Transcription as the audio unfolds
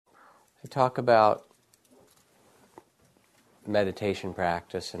I talk about meditation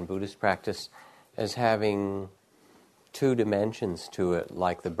practice and Buddhist practice as having two dimensions to it,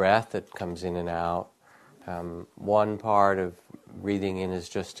 like the breath that comes in and out. One part of breathing in is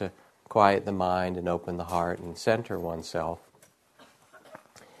just to quiet the mind and open the heart and center oneself.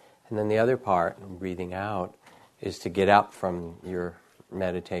 And then the other part, breathing out, is to get up from your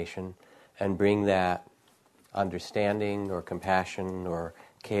meditation and bring that understanding or compassion or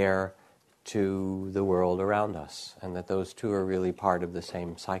care to the world around us, and that those two are really part of the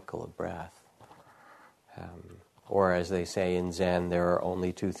same cycle of breath. Or as they say in Zen, there are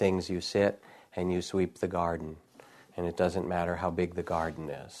only two things: you sit and you sweep the garden. And it doesn't matter how big the garden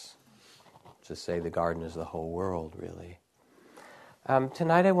is. Just say the garden is the whole world, really.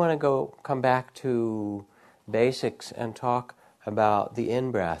 Tonight I want to come back to basics and talk about the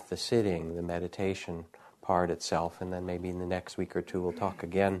in-breath, the sitting, the meditation part itself, and then maybe in the next week or two we'll talk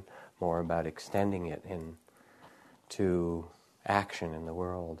again more about extending it into action in the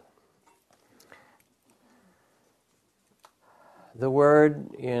world. The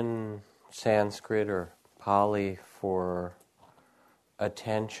word in Sanskrit or Pali for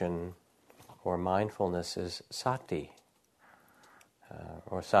attention or mindfulness is sati,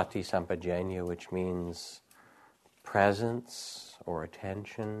 or sati sampajanya, which means presence or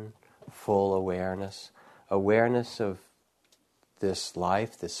attention, full awareness of this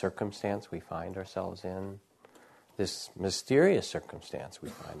life, this circumstance we find ourselves in, this mysterious circumstance we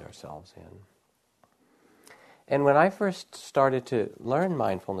find ourselves in. And when I first started to learn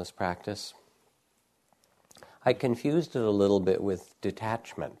mindfulness practice, I confused it a little bit with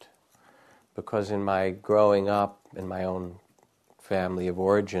detachment, because in my growing up in my own family of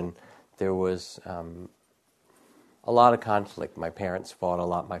origin, there was a lot of conflict. My parents fought a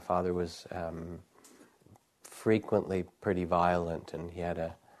lot. My father was frequently pretty violent, and he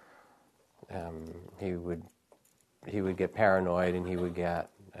had he would get paranoid, and he would get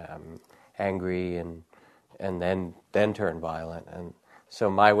angry, and then turn violent. And so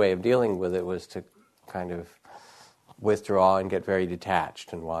my way of dealing with it was to kind of withdraw and get very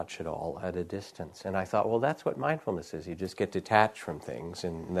detached and watch it all at a distance. And I thought, well, that's what mindfulness is. You just get detached from things,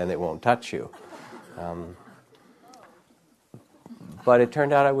 and then it won't touch you. But it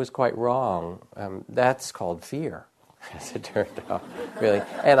turned out I was quite wrong. That's called fear, as it turned out, really.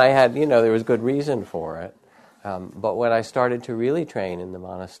 And I had, there was good reason for it. But when I started to really train in the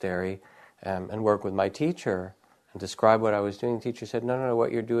monastery and work with my teacher and describe what I was doing, the teacher said, no,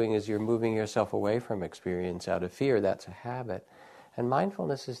 what you're doing is you're moving yourself away from experience out of fear. That's a habit. And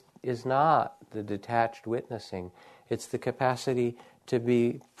mindfulness is not the detached witnessing. It's the capacity to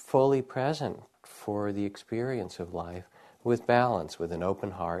be fully present for the experience of life with balance, with an open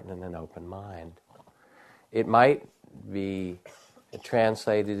heart and an open mind. It might be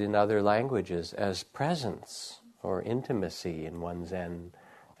translated in other languages as presence or intimacy in one Zen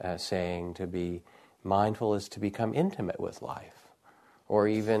saying. To be mindful is to become intimate with life. Or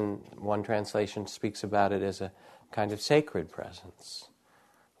even one translation speaks about it as a kind of sacred presence,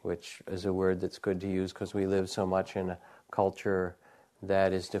 which is a word that's good to use because we live so much in a culture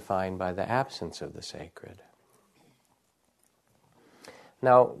that is defined by the absence of the sacred.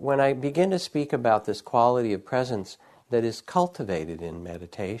 Now, when I begin to speak about this quality of presence that is cultivated in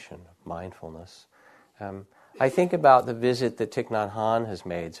meditation, mindfulness, I think about the visit that Thich Nhat Hanh has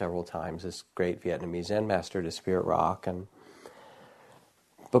made several times, this great Vietnamese Zen master, to Spirit Rock. And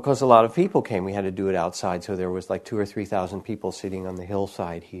because a lot of people came, we had to do it outside, so there was like 2,000 or 3,000 people sitting on the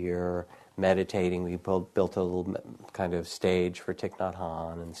hillside here, meditating. We built a little kind of stage for Thich Nhat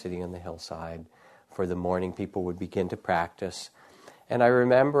Hanh, and sitting on the hillside for the morning, people would begin to practice. And I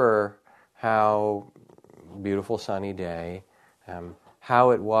remember how beautiful sunny day,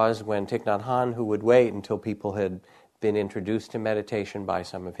 how it was when Thich Nhat Hanh, who would wait until people had been introduced to meditation by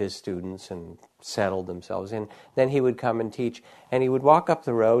some of his students and settled themselves in, then he would come and teach. And he would walk up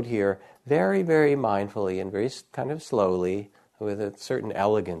the road here very, very mindfully and very kind of slowly, with a certain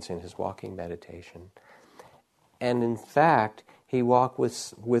elegance in his walking meditation. And in fact, he walked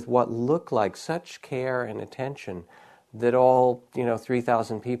with what looked like such care and attention that all,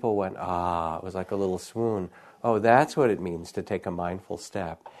 3,000 people went, it was like a little swoon. Oh, that's what it means to take a mindful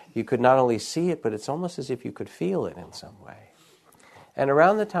step. You could not only see it, but it's almost as if you could feel it in some way. And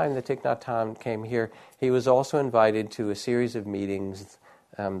around the time that Thich Nhat Hanh came here, he was also invited to a series of meetings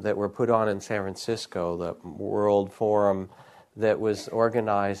that were put on in San Francisco, the World Forum that was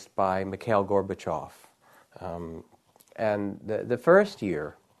organized by Mikhail Gorbachev. And the first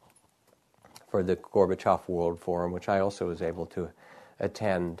year for the Gorbachev World Forum, which I also was able to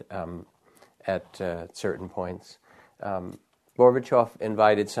attend at certain points, Gorbachev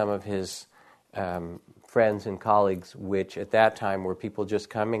invited some of his friends and colleagues, which at that time were people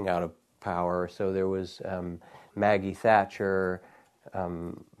just coming out of power. So there was Maggie Thatcher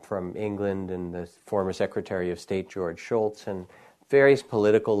from England, and the former Secretary of State George Shultz, and various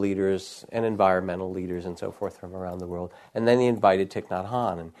political leaders and environmental leaders and so forth from around the world. And then he invited Thich Nhat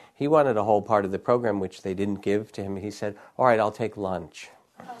Hanh, and he wanted a whole part of the program which they didn't give to him. He said, "All right, I'll take lunch."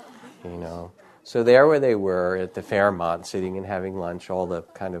 So there where they were at the Fairmont, sitting and having lunch, all the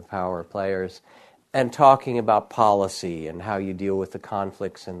kind of power players, and talking about policy and how you deal with the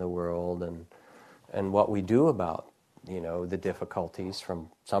conflicts in the world, and what we do about the difficulties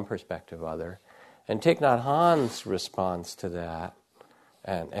from some perspective or other. And Thich Nhat Hanh's response to that,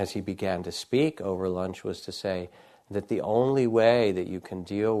 and as he began to speak over lunch, was to say that the only way that you can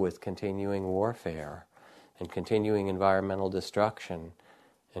deal with continuing warfare and continuing environmental destruction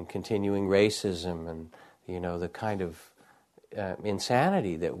and continuing racism and the kind of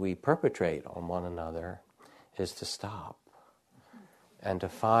insanity that we perpetrate on one another is to stop and to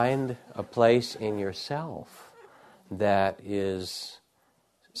find a place in yourself that is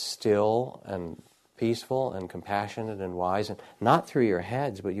still and peaceful and compassionate and wise, and not through your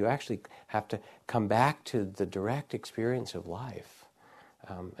heads, but you actually have to come back to the direct experience of life.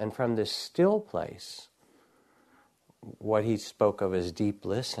 And from this still place, what he spoke of as deep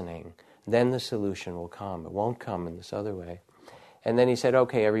listening, then the solution will come. It won't come in this other way. And then he said,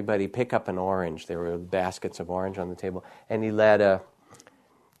 "Okay, everybody pick up an orange." There were baskets of orange on the table. And he led a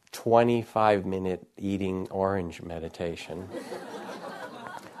 25-minute eating orange meditation.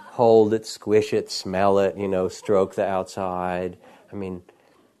 Hold it, squish it, smell it, stroke the outside.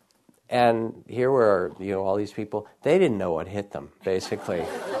 And here were, all these people. They didn't know what hit them, basically,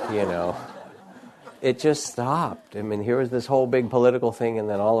 It just stopped. Here was this whole big political thing, and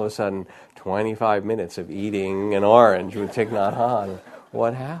then all of a sudden, 25 minutes of eating an orange with Thich Nhat Hanh.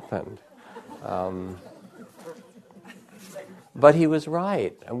 What happened? But he was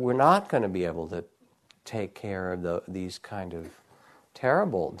right. And we're not going to be able to take care of these kind of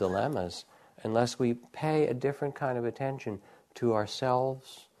terrible dilemmas unless we pay a different kind of attention to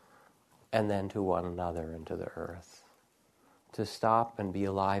ourselves and then to one another and to the earth. To stop and be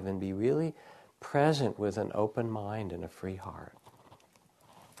alive and be really present with an open mind and a free heart.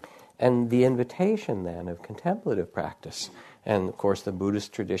 And the invitation then of contemplative practice, and of course the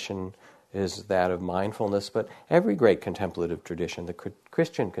Buddhist tradition is that of mindfulness, but every great contemplative tradition, the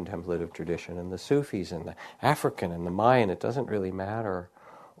Christian contemplative tradition, and the Sufis, and the African, and the Mayan, it doesn't really matter,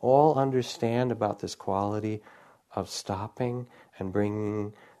 all understand about this quality of stopping and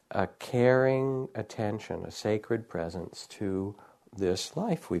bringing a caring attention, a sacred presence to this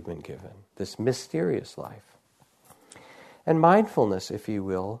life we've been given, this mysterious life. And mindfulness, if you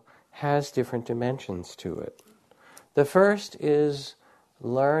will, has different dimensions to it. The first is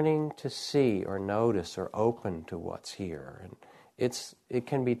learning to see or notice or open to what's here. And it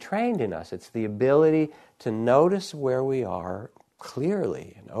can be trained in us. It's the ability to notice where we are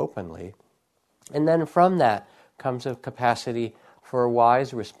clearly and openly. And then from that comes a capacity for a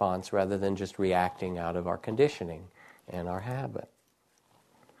wise response rather than just reacting out of our conditioning and our habit.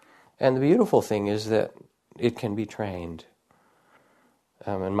 And the beautiful thing is that it can be trained.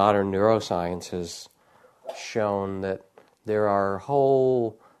 And modern neuroscience has shown that there are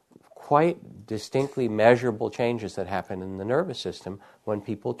whole, quite distinctly measurable changes that happen in the nervous system when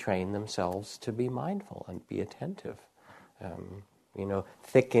people train themselves to be mindful and be attentive.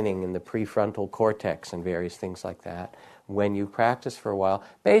 Thickening in the prefrontal cortex and various things like that. When you practice for a while,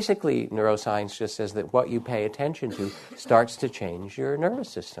 basically neuroscience just says that what you pay attention to starts to change your nervous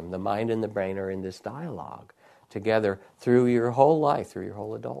system. The mind and the brain are in this dialogue together through your whole life, through your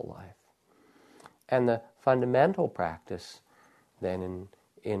whole adult life. And the fundamental practice then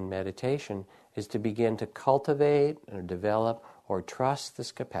in meditation is to begin to cultivate or develop or trust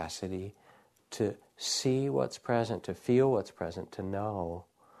this capacity to see what's present, to feel what's present, to know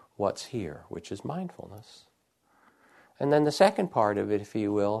what's here, which is mindfulness. And then the second part of it, if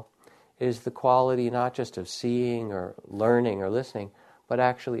you will, is the quality not just of seeing or learning or listening, but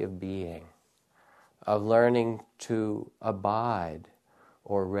actually of being, of learning to abide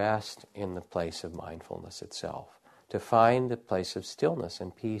or rest in the place of mindfulness itself, to find a place of stillness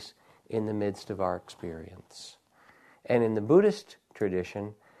and peace in the midst of our experience. And in the Buddhist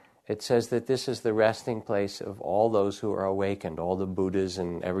tradition, it says that this is the resting place of all those who are awakened, all the Buddhas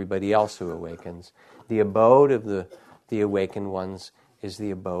and everybody else who awakens. The abode of the awakened ones is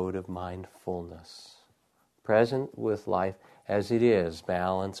the abode of mindfulness, present with life as it is,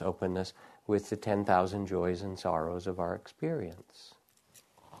 balance, openness, with the 10,000 joys and sorrows of our experience.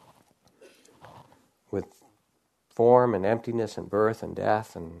 With form and emptiness and birth and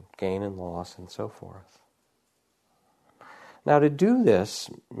death and gain and loss and so forth. Now, to do this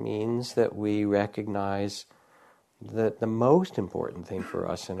means that we recognize that the most important thing for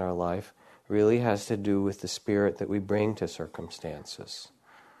us in our life really has to do with the spirit that we bring to circumstances.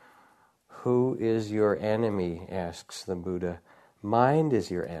 Who is your enemy, asks the Buddha. Mind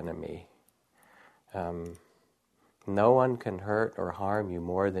is your enemy. No one can hurt or harm you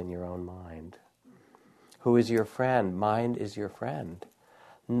more than your own mind. Who is your friend? Mind is your friend.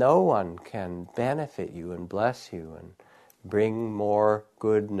 No one can benefit you and bless you and bring more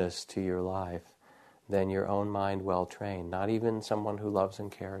goodness to your life than your own mind well trained, not even someone who loves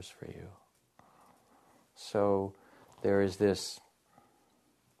and cares for you. So there is this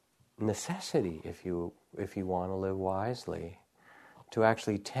necessity, if you want to live wisely, to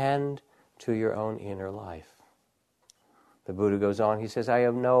actually tend to your own inner life. The Buddha goes on, he says, I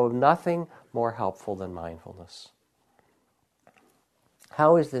know of nothing more helpful than mindfulness.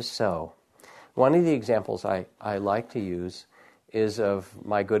 How is this so? One of the examples I like to use is of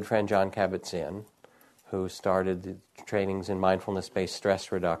my good friend John Kabat-Zinn, who started the trainings in mindfulness-based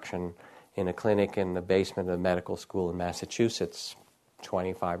stress reduction in a clinic in the basement of a medical school in Massachusetts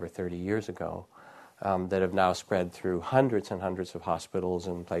 25 or 30 years ago, that have now spread through hundreds and hundreds of hospitals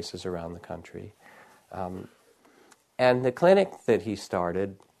and places around the country. And the clinic that he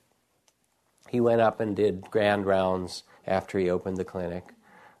started, he went up and did grand rounds after he opened the clinic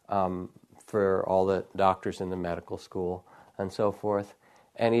for all the doctors in the medical school and so forth.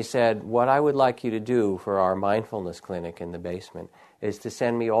 And he said, what I would like you to do for our mindfulness clinic in the basement is to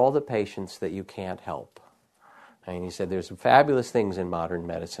send me all the patients that you can't help. And he said, there's fabulous things in modern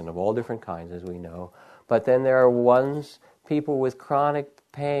medicine of all different kinds, as we know. But then there are people with chronic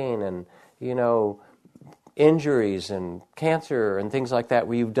pain and, injuries and cancer and things like that,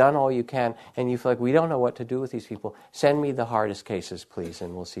 where you've done all you can and you feel like, we don't know what to do with these people. Send me the hardest cases, please,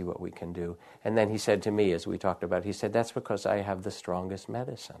 and we'll see what we can do. And then he said to me, as we talked about, he said, that's because I have the strongest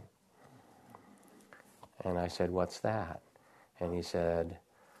medicine. And I said, what's that? And he said,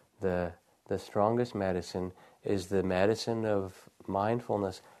 the strongest medicine is the medicine of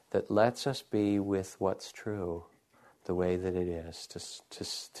mindfulness that lets us be with what's true, the way that it is, to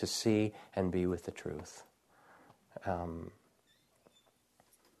see and be with the truth. To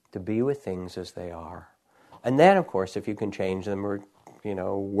be with things as they are. And then, of course, if you can change them or,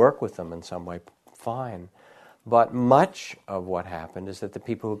 work with them in some way, fine. But much of what happened is that the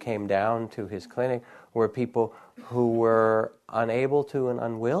people who came down to his clinic were people who were unable to and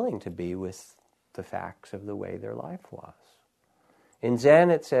unwilling to be with the facts of the way their life was. In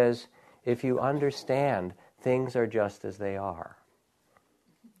Zen it says, if you understand, things are just as they are.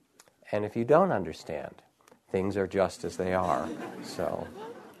 And if you don't understand, things are just as they are. So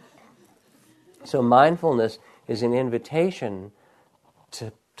mindfulness is an invitation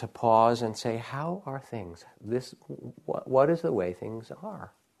to pause and say, how are things? What is the way things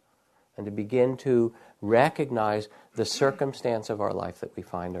are? And to begin to recognize the circumstance of our life that we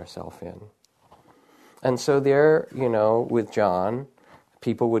find ourselves in. And so there, with John,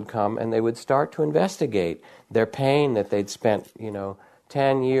 people would come and they would start to investigate their pain that they'd spent,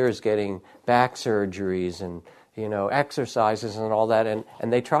 10 years getting back surgeries and, exercises and all that.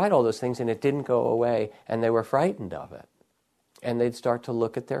 And they tried all those things and it didn't go away and they were frightened of it. And they'd start to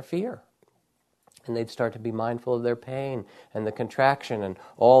look at their fear. And they'd start to be mindful of their pain and the contraction and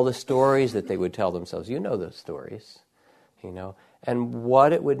all the stories that they would tell themselves. You know those stories, and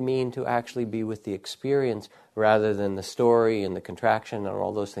what it would mean to actually be with the experience rather than the story and the contraction and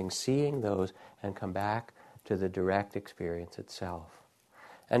all those things, seeing those and come back to the direct experience itself.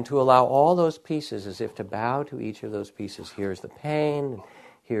 And to allow all those pieces as if to bow to each of those pieces. Here's the pain,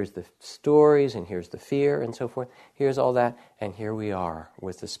 here's the stories, and here's the fear, and so forth. Here's all that, and here we are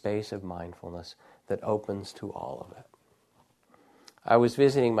with the space of mindfulness that opens to all of it. I was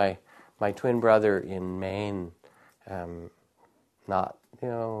visiting my twin brother in Maine not,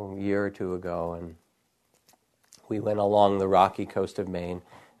 a year or two ago, and we went along the rocky coast of Maine,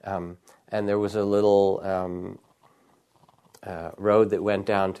 and there was a little road that went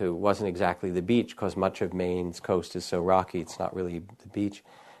down to, wasn't exactly the beach, because much of Maine's coast is so rocky, it's not really the beach,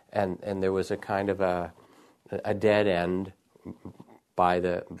 and there was a kind of a dead end by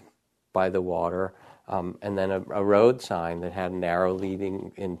the water, and then a road sign that had an arrow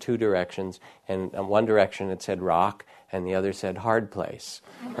leading in two directions, and in one direction it said rock, and the other said hard place,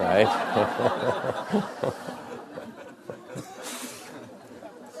 right?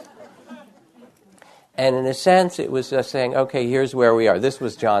 And in a sense, it was just saying, okay, here's where we are. This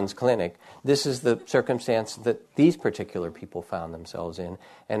was John's clinic. this is the circumstance that these particular people found themselves in.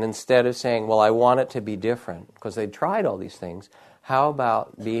 And instead of saying, well, I want it to be different, because they'd tried all these things, how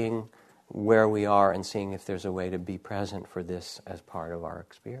about being where we are and seeing if there's a way to be present for this as part of our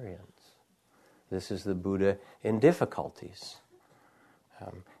experience? This is the Buddha in difficulties.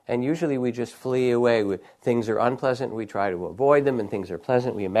 And usually we just flee away. Things are unpleasant, we try to avoid them, and things are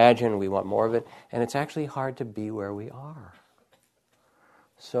pleasant, we imagine, we want more of it, and it's actually hard to be where we are.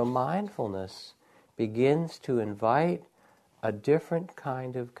 So mindfulness begins to invite a different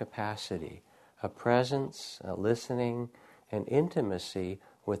kind of capacity, a presence, a listening, an intimacy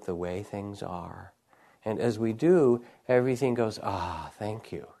with the way things are. And as we do, everything goes,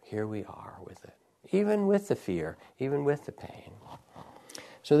 thank you, here we are with it. Even with the fear, even with the pain.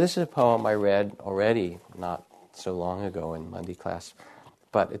 So this is a poem I read already not so long ago in Monday class,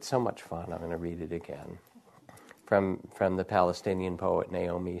 but it's so much fun, I'm going to read it again. From the Palestinian poet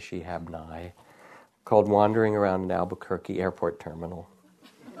Naomi Shihab Nye, called Wandering Around an Albuquerque Airport Terminal.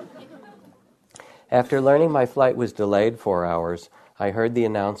 After learning my flight was delayed 4 hours, I heard the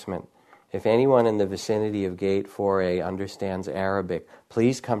announcement, if anyone in the vicinity of Gate 4A understands Arabic,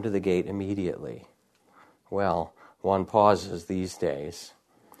 please come to the gate immediately. Well, one pauses these days.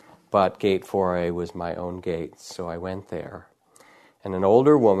 But Gate 4A was my own gate, so I went there. And an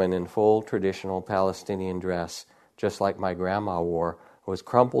older woman in full traditional Palestinian dress, just like my grandma wore, was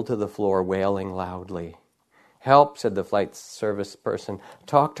crumpled to the floor, wailing loudly. Help, said the flight service person.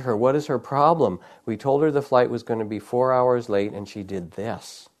 Talk to her. What is her problem? We told her the flight was going to be 4 hours late, and she did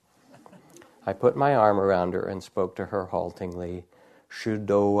this. I put my arm around her and spoke to her haltingly.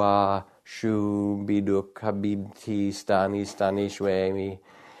 Shudoa, shu biduk habibti stani stani shwemi.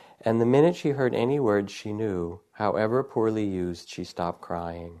 And the minute she heard any words she knew, however poorly used, she stopped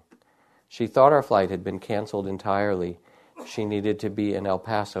crying. She thought our flight had been canceled entirely. She needed to be in El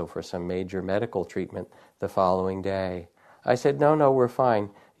Paso for some major medical treatment the following day. I said, no, we're fine.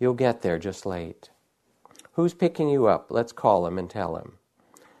 You'll get there, just late. Who's picking you up? Let's call him and tell him.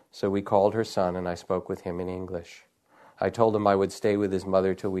 So we called her son, and I spoke with him in English. I told him I would stay with his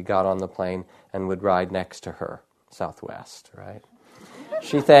mother till we got on the plane and would ride next to her, Southwest, right?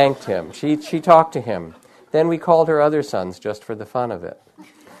 She thanked him. She talked to him. Then we called her other sons just for the fun of it.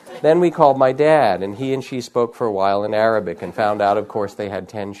 Then we called my dad, and he and she spoke for a while in Arabic and found out, of course, they had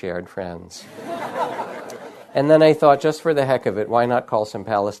 10 shared friends. And then I thought, just for the heck of it, why not call some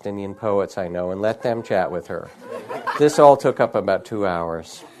Palestinian poets I know and let them chat with her? This all took up about 2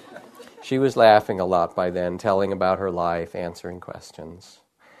 hours. She was laughing a lot by then, telling about her life, answering questions.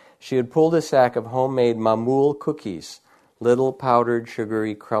 She had pulled a sack of homemade mamul cookies, little powdered,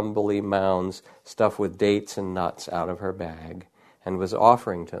 sugary, crumbly mounds stuffed with dates and nuts, out of her bag, and was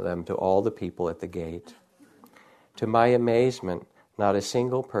offering them to all the people at the gate. To my amazement, not a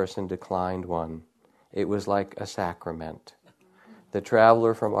single person declined one. It was like a sacrament. The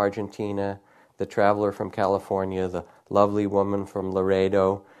traveler from Argentina, the traveler from California, the lovely woman from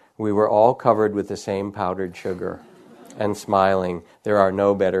Laredo, we were all covered with the same powdered sugar and smiling. There are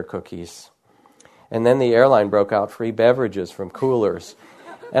no better cookies. And then the airline broke out free beverages from coolers.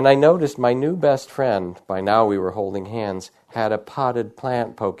 And I noticed my new best friend, by now we were holding hands, had a potted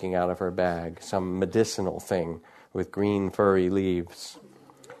plant poking out of her bag, some medicinal thing with green furry leaves.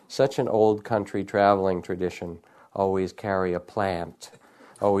 Such an old country traveling tradition, always carry a plant,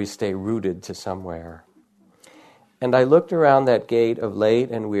 always stay rooted to somewhere. And I looked around that gate of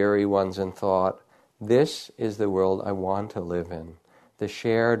late and weary ones and thought, this is the world I want to live in, the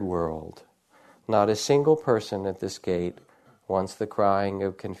shared world. Not a single person at this gate, once the crying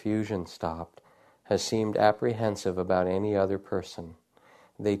of confusion stopped, has seemed apprehensive about any other person.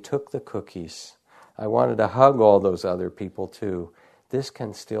 They took the cookies. I wanted to hug all those other people too. This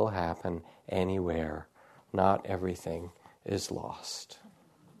can still happen anywhere. Not everything is lost.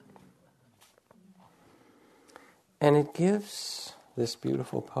 And it gives this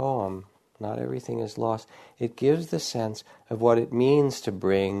beautiful poem, Not Everything is Lost, it gives the sense of what it means to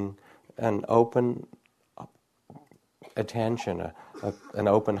bring an open attention, an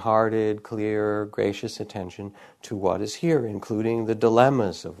open-hearted, clear, gracious attention to what is here, including the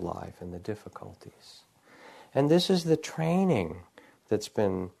dilemmas of life and the difficulties. And this is the training that's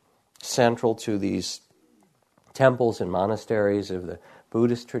been central to these temples and monasteries of the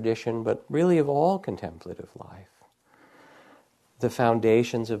Buddhist tradition, but really of all contemplative life. The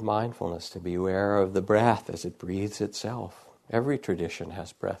foundations of mindfulness, to be aware of the breath as it breathes itself. Every tradition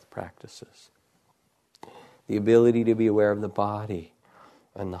has breath practices. The ability to be aware of the body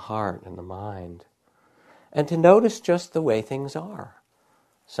and the heart and the mind. And to notice just the way things are.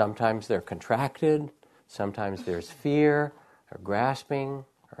 Sometimes they're contracted, sometimes there's fear or grasping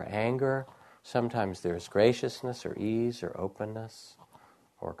or anger. Sometimes there's graciousness or ease or openness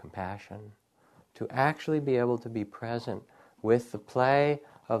or compassion. To actually be able to be present with the play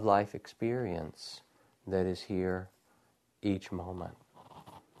of life experience that is here each moment.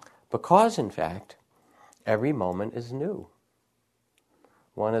 Because, in fact, every moment is new.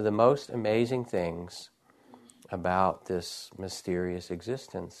 One of the most amazing things about this mysterious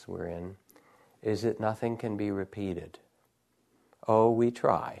existence we're in is that nothing can be repeated. Oh, we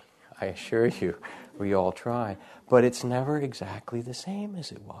try. I assure you, we all try. But it's never exactly the same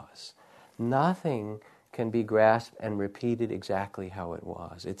as it was. Nothing can be grasped and repeated exactly how it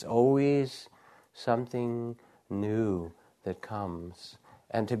was. It's always something new that comes.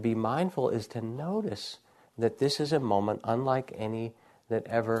 And to be mindful is to notice that this is a moment unlike any that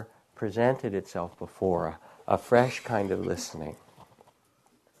ever presented itself before, a fresh kind of listening.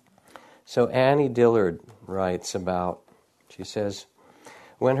 So Annie Dillard writes about, she says,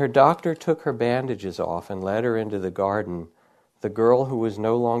 when her doctor took her bandages off and led her into the garden, the girl who was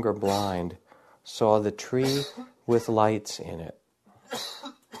no longer blind saw the tree with lights in it.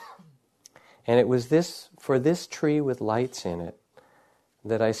 And it was for this tree with lights in it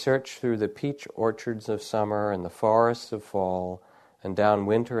that I searched through the peach orchards of summer and the forests of fall and down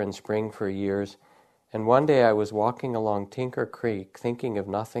winter and spring for years. And one day I was walking along Tinker Creek thinking of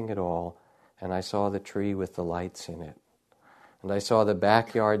nothing at all, and I saw the tree with the lights in it. And I saw the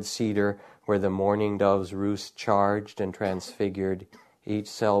backyard cedar where the mourning doves roost charged and transfigured, each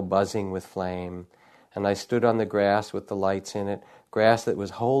cell buzzing with flame. And I stood on the grass with the lights in it, grass that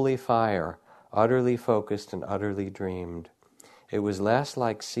was wholly fire, utterly focused and utterly dreamed. It was less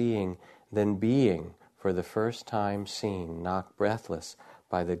like seeing than being for the first time seen, knocked breathless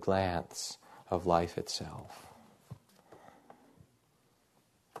by the glance of life itself.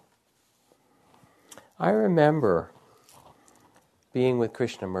 I remember being with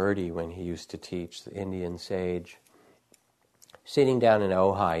Krishnamurti when he used to teach, the Indian sage, sitting down in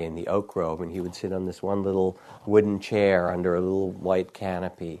Ojai in the oak grove, and he would sit on this one little wooden chair under a little white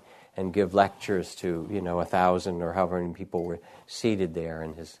canopy and give lectures to, 1,000 or however many people were seated there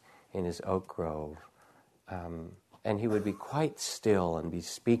in his oak grove. And he would be quite still and be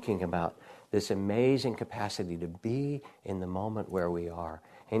speaking about this amazing capacity to be in the moment where we are.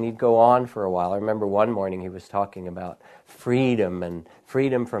 And he'd go on for a while. I remember one morning he was talking about freedom and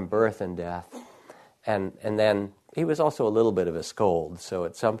freedom from birth and death. And then he was also a little bit of a scold, so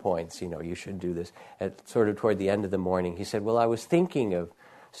at some points, you should do this. At sort of toward the end of the morning, he said, well, I was thinking of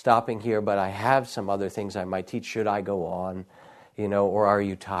stopping here, but I have some other things I might teach. Should I go on? Or are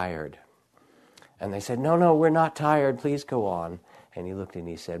you tired? And they said, no, we're not tired. Please go on. And he looked and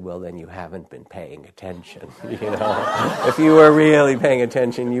he said, well, then you haven't been paying attention. If you were really paying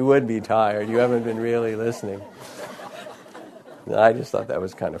attention, you would be tired. You haven't been really listening. I just thought that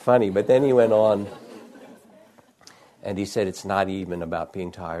was kind of funny. But then he went on and he said, it's not even about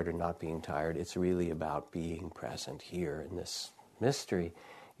being tired or not being tired. It's really about being present here in this mystery.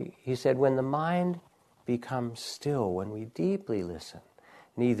 He said, when the mind becomes still, when we deeply listen,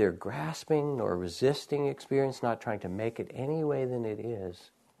 neither grasping nor resisting experience, not trying to make it any way than it is,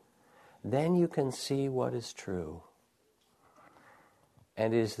 then you can see what is true.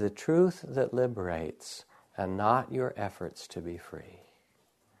 And it is the truth that liberates and not your efforts to be free.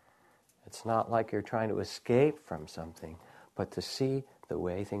 It's not like you're trying to escape from something, but to see the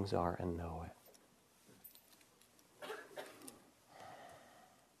way things are and know it.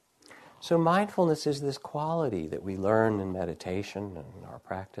 So mindfulness is this quality that we learn in meditation and in our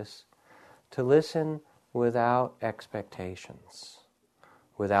practice, to listen without expectations,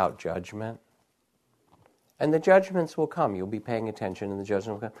 without judgment. And the judgments will come. You'll be paying attention and the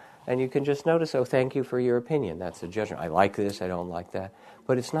judgment will come. And you can just notice, oh, thank you for your opinion. That's the judgment. I like this, I don't like that.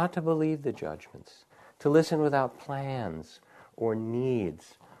 But it's not to believe the judgments. To listen without plans or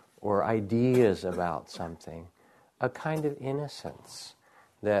needs or ideas about something. A kind of innocence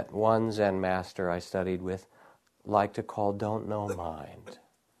that one Zen master I studied with liked to call don't know mind.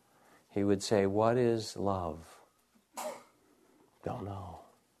 He would say, what is love? Don't know.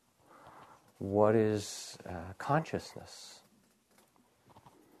 What is consciousness?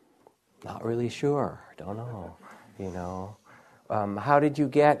 Not really sure. Don't know. How did you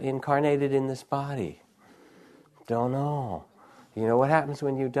get incarnated in this body? Don't know. What happens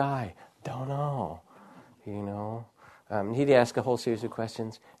when you die? Don't know. He'd ask a whole series of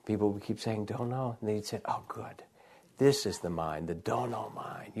questions. People would keep saying, don't know. And they'd say, oh, good. This is the mind, the don't know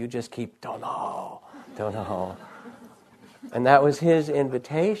mind. You just keep don't know. And that was his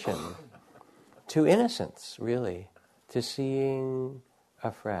invitation to innocence, really, to seeing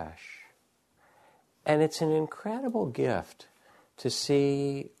afresh. And it's an incredible gift to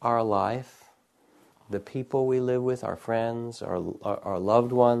see our life, the people we live with, our friends, our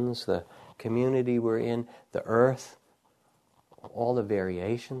loved ones, the community we're in, the earth, all the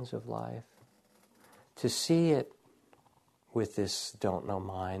variations of life, to see it with this don't know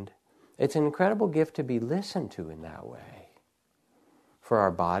mind. It's an incredible gift to be listened to in that way. For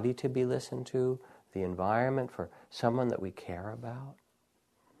our body to be listened to, the environment, for someone that we care about.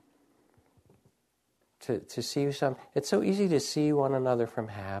 To see it's so easy to see one another from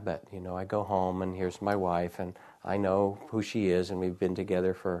habit. You know, I go home and here's my wife and I know who she is and we've been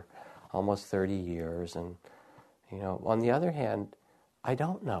together for almost 30 years. And, you know, on the other hand, I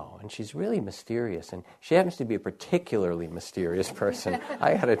don't know. And she's really mysterious. And she happens to be a particularly mysterious person.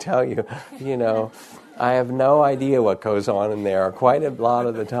 I got to tell you, you know, I have no idea what goes on in there quite a lot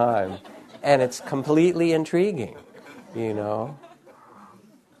of the time. And it's completely intriguing, you know.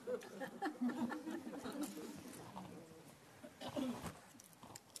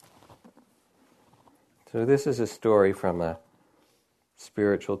 So this is a story from a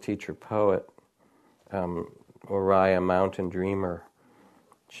spiritual teacher poet, Oriah Mountain Dreamer.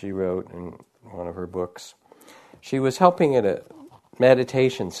 She wrote in one of her books. She was helping at a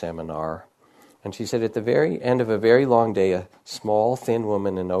meditation seminar, and she said at the very end of a very long day, a small, thin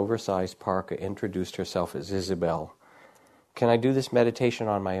woman in oversized parka introduced herself as Isabel. "Can I do this meditation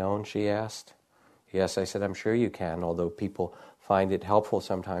on my own?" she asked. "Yes," I said, "I'm sure you can, although people find it helpful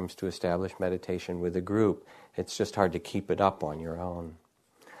sometimes to establish meditation with a group. It's just hard to keep it up on your own."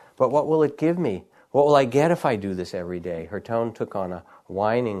 "But what will it give me? What will I get if I do this every day?" Her tone took on a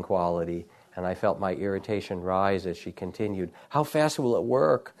whining quality, and I felt my irritation rise as she continued. "How fast will it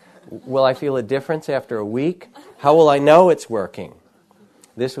work? Will I feel a difference after a week? How will I know it's working?"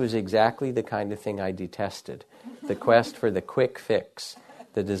 This was exactly the kind of thing I detested. The quest for the quick fix,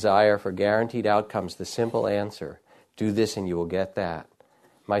 the desire for guaranteed outcomes, the simple answer. Do this and you will get that.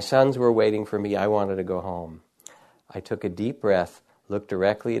 My sons were waiting for me. I wanted to go home. I took a deep breath, looked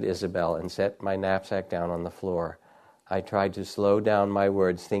directly at Isabel, and set my knapsack down on the floor. I tried to slow down my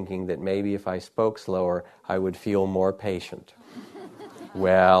words, thinking that maybe if I spoke slower, I would feel more patient.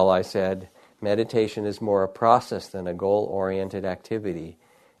 "Well," I said, "meditation is more a process than a goal-oriented activity.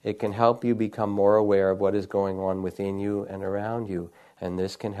 It can help you become more aware of what is going on within you and around you, and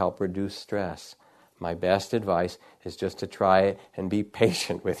this can help reduce stress. My best advice is just to try it and be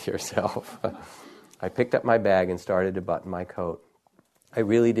patient with yourself." I picked up my bag and started to button my coat. I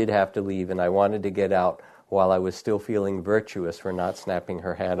really did have to leave, and I wanted to get out while I was still feeling virtuous for not snapping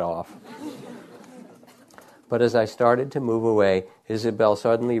her head off. But as I started to move away, Isabel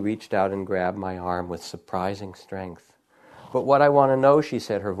suddenly reached out and grabbed my arm with surprising strength. "But what I want to know," she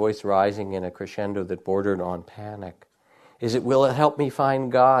said, her voice rising in a crescendo that bordered on panic, will it help me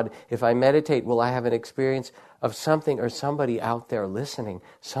find God? If I meditate, will I have an experience of something or somebody out there listening,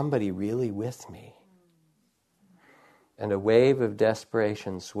 somebody really with me?" And a wave of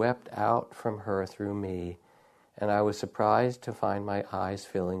desperation swept out from her through me, and I was surprised to find my eyes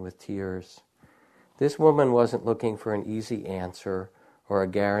filling with tears. This woman wasn't looking for an easy answer or a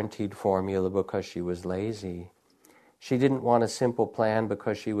guaranteed formula because she was lazy. She didn't want a simple plan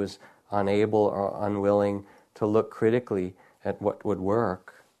because she was unable or unwilling to look critically at what would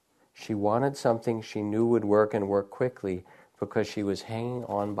work. She wanted something she knew would work and work quickly because she was hanging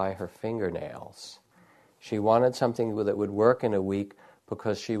on by her fingernails. She wanted something that would work in a week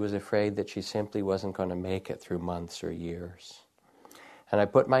because she was afraid that she simply wasn't going to make it through months or years. And I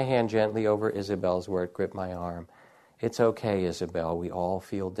put my hand gently over Isabel's where it gripped my arm. "It's okay, Isabel. We all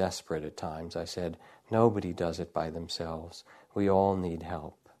feel desperate at times," I said. "Nobody does it by themselves. We all need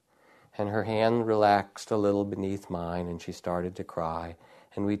help." And her hand relaxed a little beneath mine, and she started to cry,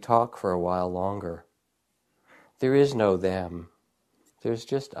 and we talked for a while longer. There is no them. There's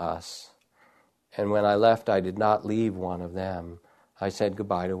just us. And when I left, I did not leave one of them. I said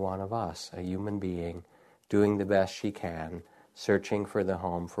goodbye to one of us, a human being, doing the best she can, searching for the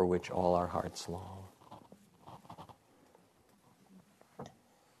home for which all our hearts long.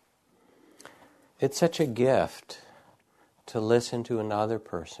 It's such a gift to listen to another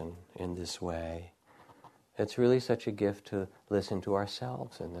person in this way. It's really such a gift to listen to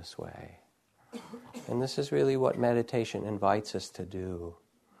ourselves in this way. And this is really what meditation invites us to do.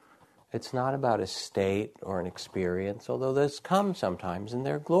 It's not about a state or an experience, although those come sometimes and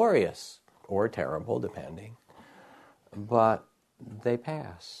they're glorious or terrible, depending. But they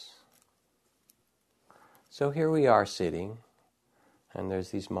pass. So here we are sitting, and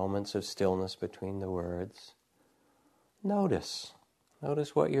there's these moments of stillness between the words. Notice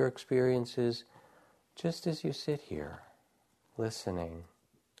what your experience is just as you sit here, listening.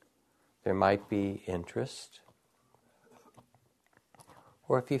 There might be interest.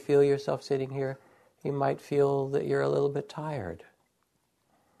 Or if you feel yourself sitting here, you might feel that you're a little bit tired.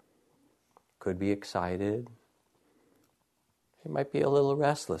 Could be excited. You might be a little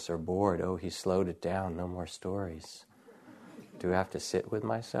restless or bored. Oh, he slowed it down, no more stories. Do I have to sit with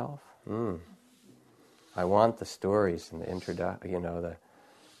myself? I want the stories and the introduction,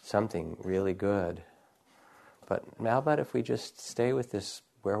 something really good. But how about if we just stay with this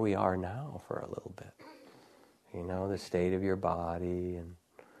where we are now for a little bit? The state of your body and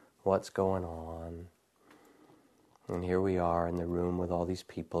what's going on. And here we are in the room with all these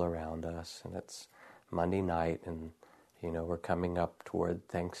people around us, and it's Monday night, and we're coming up toward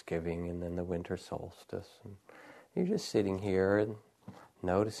Thanksgiving and then the winter solstice. And you're just sitting here and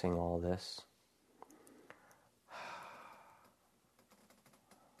noticing all this.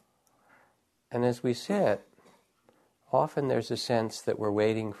 And as we sit, often there's a sense that we're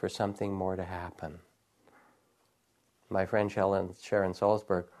waiting for something more to happen. My friend Sharon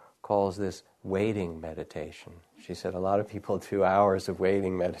Salzberg calls this waiting meditation. She said a lot of people do hours of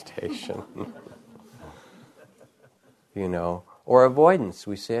waiting meditation. Or avoidance.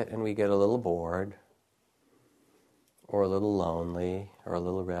 We sit and we get a little bored, or a little lonely, or a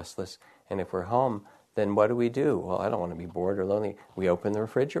little restless. And if we're home, then what do? Well, I don't want to be bored or lonely. We open the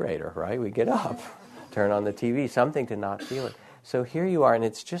refrigerator, right? We get up, turn on the TV, something to not feel it. So here you are, and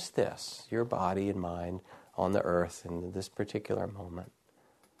it's just this, your body and mind on the earth in this particular moment.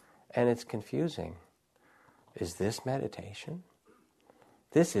 And it's confusing. Is this meditation?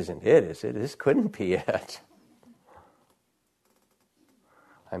 This isn't it, is it? This couldn't be it.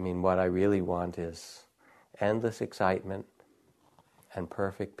 What I really want is endless excitement and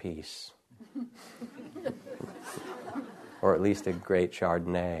perfect peace. Or at least a great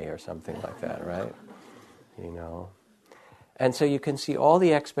Chardonnay or something like that, right? And so you can see all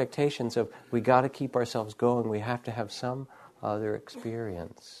the expectations of we got to keep ourselves going. We have to have some other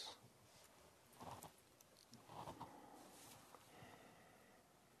experience.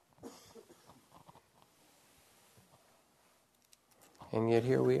 And yet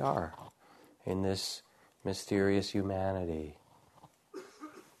here we are in this mysterious humanity.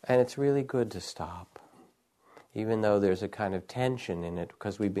 And it's really good to stop, even though there's a kind of tension in it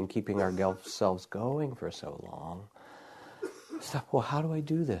because we've been keeping ourselves going for so long. Stop. Well, how do I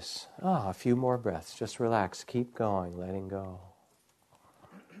do this? A few more breaths. Just relax. Keep going, letting go.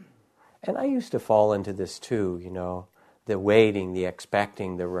 And I used to fall into this too, the waiting, the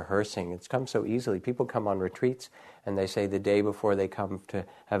expecting, the rehearsing. It's come so easily. People come on retreats and they say the day before they come to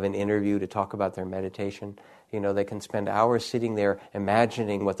have an interview to talk about their meditation, they can spend hours sitting there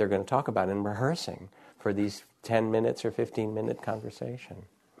imagining what they're going to talk about and rehearsing for these 10 minutes or 15-minute conversation.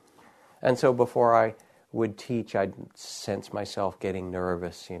 And so before I would teach, I'd sense myself getting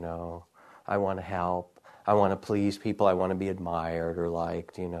nervous, I want to help. I want to please people. I want to be admired or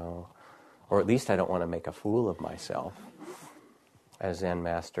liked, or at least I don't want to make a fool of myself. As Zen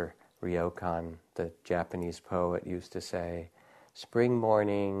Master Ryokan, the Japanese poet, used to say, spring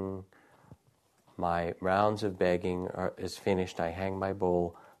morning, my rounds of begging is finished. I hang my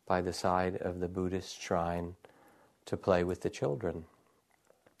bowl by the side of the Buddhist shrine to play with the children.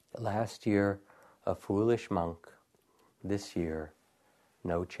 Last year, a foolish monk. This year,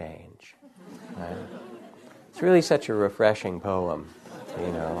 no change. Right? It's really such a refreshing poem,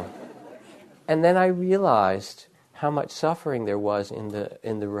 And then I realized how much suffering there was in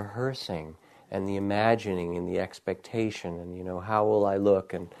the rehearsing and the imagining and the expectation and, how will I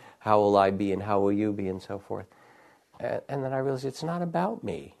look and how will I be and how will you be and so forth. And then I realized it's not about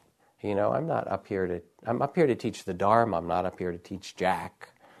me. I'm up here to teach the Dharma. I'm not up here to teach Jack.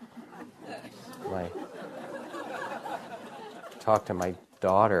 Talked to my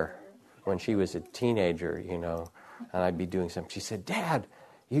daughter when she was a teenager, and I'd be doing something. She said, Dad,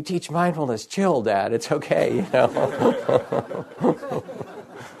 you teach mindfulness. Chill, Dad. It's okay,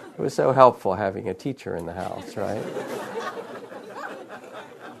 It was so helpful having a teacher in the house, right?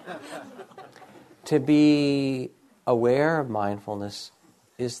 To be aware of mindfulness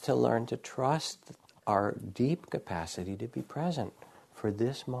is to learn to trust our deep capacity to be present for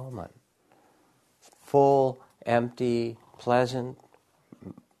this moment. Full, empty, pleasant,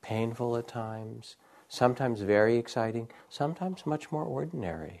 painful at times, sometimes very exciting, sometimes much more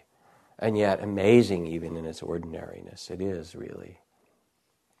ordinary, and yet amazing even in its ordinariness. It is really.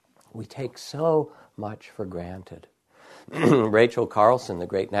 We take so much for granted. Rachel Carlson, the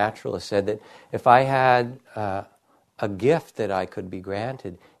great naturalist, said that if I had a gift that I could be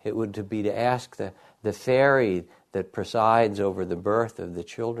granted, it would be to ask the fairy that presides over the birth of the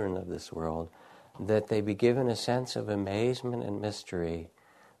children of this world, that they be given a sense of amazement and mystery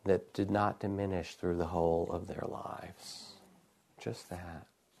that did not diminish through the whole of their lives. Just that.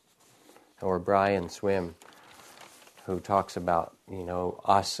 or Brian Swim, who talks about,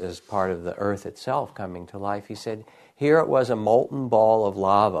 us as part of the earth itself coming to life. He said, here it was a molten ball of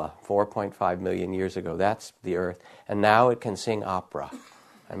lava 4.5 million years ago. That's the earth. And now it can sing opera.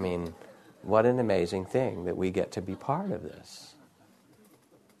 I mean, what an amazing thing that we get to be part of this.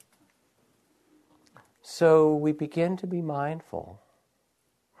 So we begin to be mindful.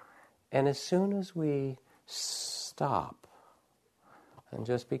 And as soon as we stop and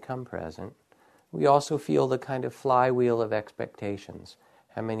just become present, we also feel the kind of flywheel of expectations.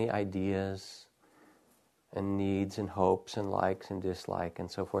 How many ideas and needs and hopes and likes and dislike and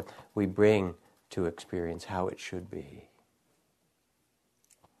so forth we bring to experience how it should be.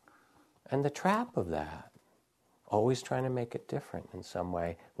 And the trap of that, always trying to make it different in some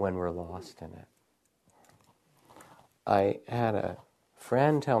way when we're lost in it. I had a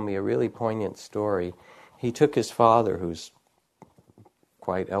friend tell me a really poignant story. He took his father, who's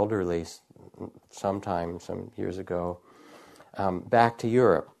quite elderly, some years ago, back to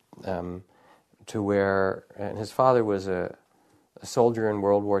Europe, to where, and his father was a soldier in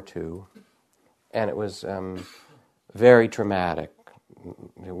World War II, and it was very traumatic,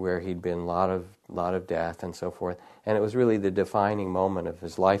 where he'd been a lot of death and so forth, and it was really the defining moment of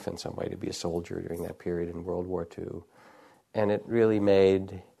his life in some way to be a soldier during that period in World War II, and it really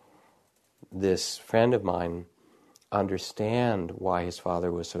made this friend of mine understand why his father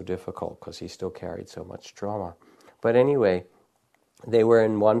was so difficult, because he still carried so much trauma. But anyway, they were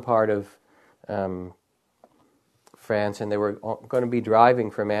in one part of France, and they were going to be driving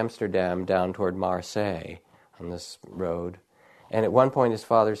from Amsterdam down toward Marseille on this road. And at one point his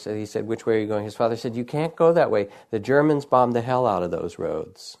father said, he said, "Which way are you going?" His father said, "You can't go that way. The Germans bombed the hell out of those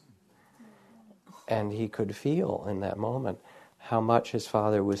roads." And he could feel in that moment how much his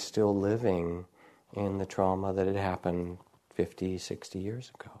father was still living in the trauma that had happened 50, 60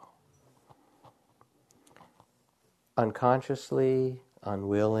 years ago. Unconsciously,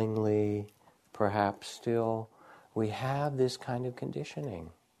 unwillingly, perhaps still, we have this kind of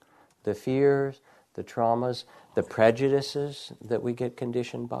conditioning. The fears, the traumas, the prejudices that we get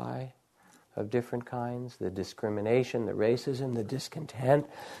conditioned by of different kinds, the discrimination, the racism, the discontent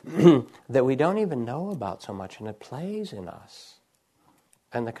that we don't even know about so much, and it plays in us,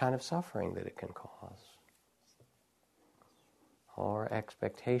 and the kind of suffering that it can cause. Our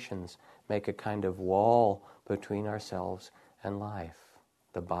expectations make a kind of wall between ourselves and life,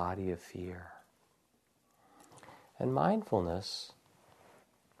 the body of fear. And mindfulness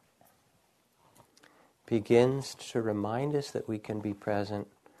begins to remind us that we can be present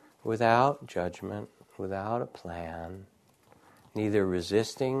without judgment, without a plan, neither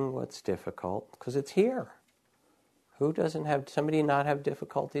resisting what's difficult, because it's here. Who doesn't have, somebody not have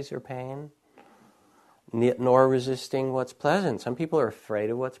difficulties or pain? Nor resisting what's pleasant. Some people are afraid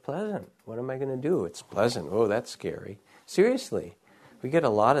of what's pleasant. What am I going to do? It's pleasant. Oh, that's scary. Seriously. We get a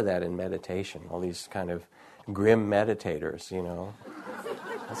lot of that in meditation, all these kind of grim meditators,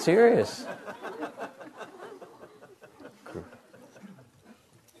 Serious.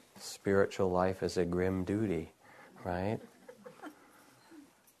 Spiritual life is a grim duty, right?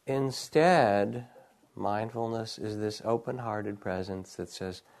 Instead, mindfulness is this open-hearted presence that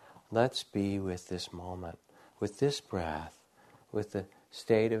says, let's be with this moment, with this breath, with the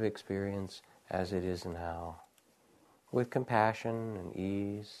state of experience as it is now, with compassion and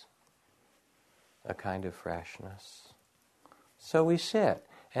ease, a kind of freshness. So we sit,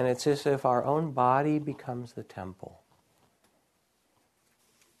 and it's as if our own body becomes the temple.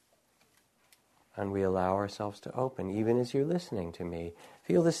 And we allow ourselves to open, even as you're listening to me.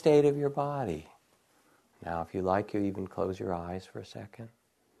 Feel the state of your body. Now, if you like, you even close your eyes for a second.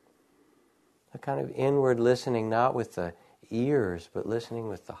 A kind of inward listening, not with the ears, but listening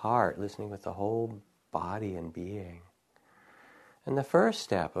with the heart, listening with the whole body and being. And the first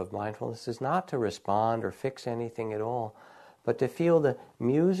step of mindfulness is not to respond or fix anything at all, but to feel the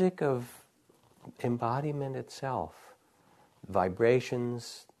music of embodiment itself.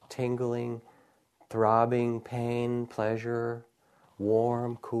 Vibrations, tingling, throbbing, pain, pleasure,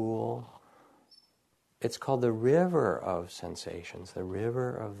 warm, cool. It's called the river of sensations, the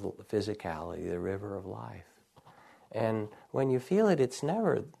river of physicality, the river of life. And when you feel it, it's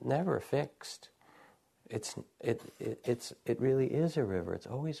never fixed. It really is a river. It's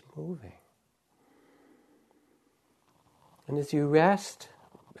always moving. And as you rest,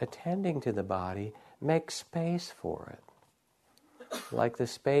 attending to the body, make space for it. Like the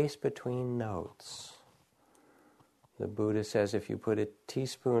space between notes. The Buddha says if you put a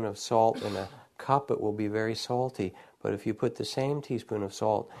teaspoon of salt in a cup, it will be very salty. But if you put the same teaspoon of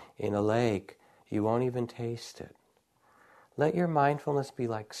salt in a lake, you won't even taste it. let your mindfulness be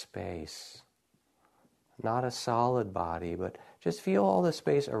like space. Not a solid body, but just feel all the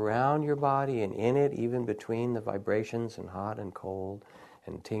space around your body and in it, even between the vibrations and hot and cold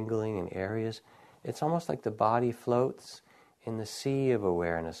and tingling in areas. It's almost like the body floats in the sea of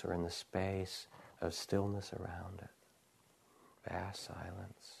awareness or in the space of stillness around it. Vast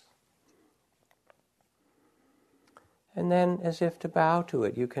silence. And then, as if to bow to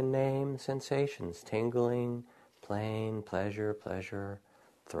it, you can name sensations: tingling, pain, pleasure,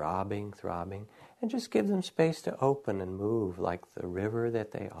 throbbing, and just give them space to open and move like the river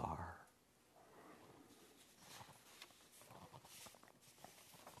that they are.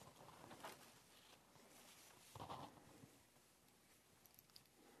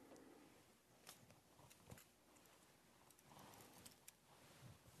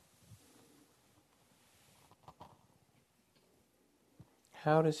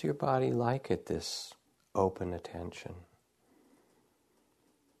 How does your body like it, this open attention?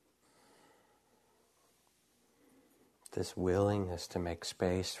 This willingness to make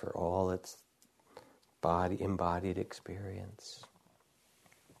space for all its body embodied experience.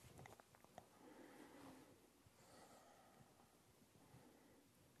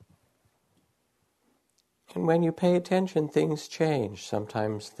 And when you pay attention, things change.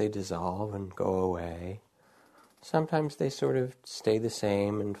 Sometimes they dissolve and go away. Sometimes they sort of stay the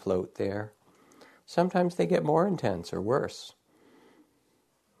same and float there. Sometimes they get more intense or worse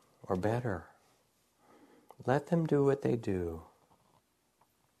or better. Let them do what they do.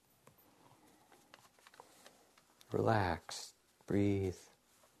 Relax, breathe.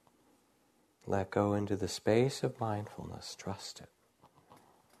 Let go into the space of mindfulness. Trust it.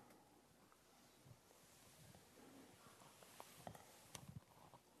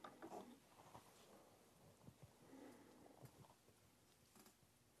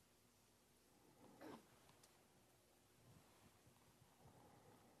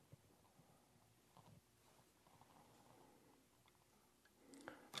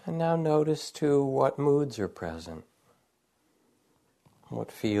 And now notice too what moods are present,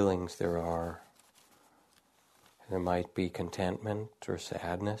 what feelings there are. There might be contentment or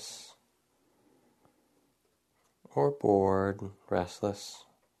sadness, or bored, restless,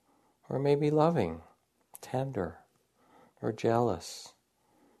 or maybe loving, tender, or jealous,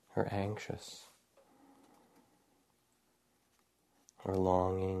 or anxious, or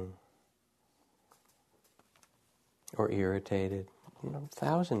longing, or irritated.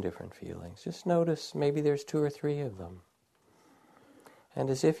 1,000 different feelings. Just notice maybe there's 2 or 3 of them. And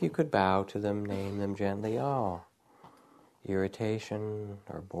as if you could bow to them, name them gently. Oh, irritation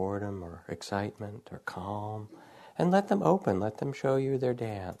or boredom or excitement or calm. And let them open. Let them show you their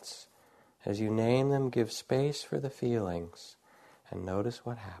dance. As you name them, give space for the feelings and notice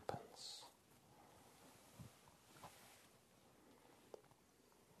what happens.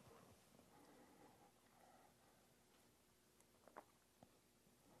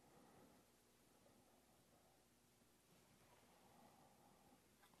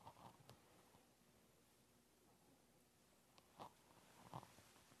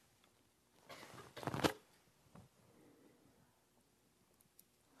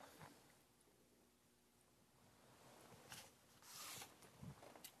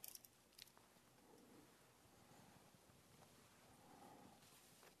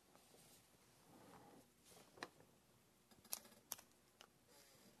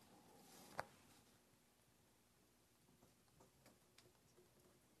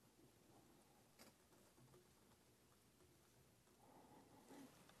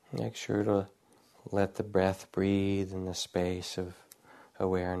 Make sure to let the breath breathe in the space of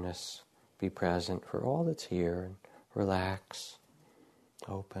awareness. Be present for all that's here. And relax,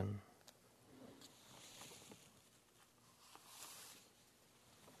 open.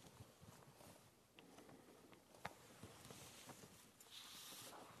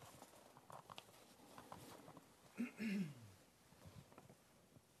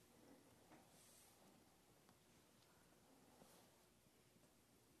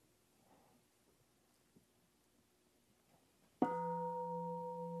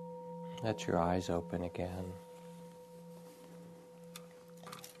 Let your eyes open again.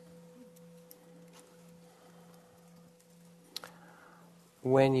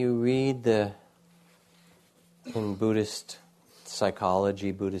 When you read in Buddhist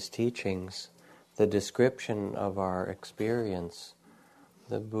psychology, Buddhist teachings, the description of our experience,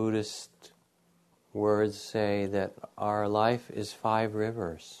 the Buddhist words say that our life is 5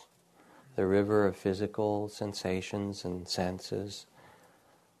 rivers. The river of physical sensations and senses,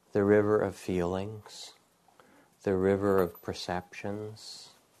 the river of feelings, the river of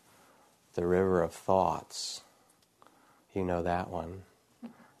perceptions, the river of thoughts, You know that one.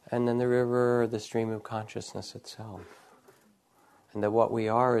 And then the river, the stream of consciousness itself. And that what we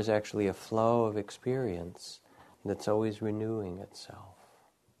are is actually a flow of experience that's always renewing itself.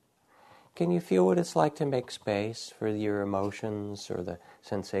 Can you feel what it's like to make space for your emotions or the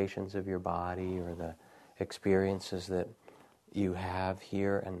sensations of your body or the experiences that you have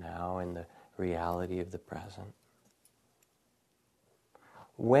here and now in the reality of the present?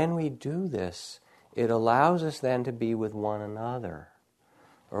 When we do this, it allows us then to be with one another,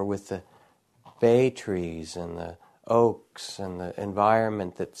 or with the bay trees and the oaks and the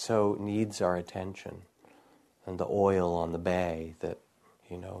environment that so needs our attention, and the oil on the bay that,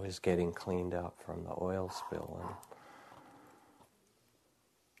 is getting cleaned up from the oil spill. And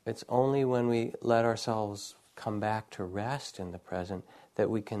it's only when we let ourselves come back to rest in the present that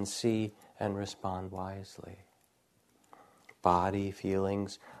we can see and respond wisely. Body,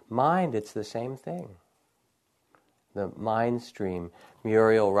 feelings, mind, it's the same thing. The mind stream.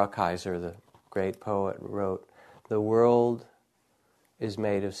 Muriel Rukeyser, the great poet, wrote, "The world is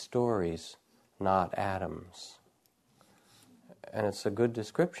made of stories, not atoms." And it's a good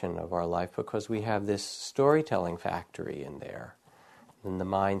description of our life because we have this storytelling factory in there. And the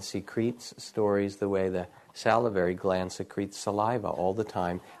mind secretes stories the way the salivary gland secretes saliva all the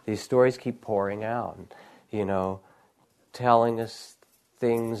time. These stories keep pouring out, telling us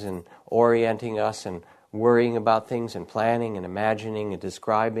things and orienting us and worrying about things and planning and imagining and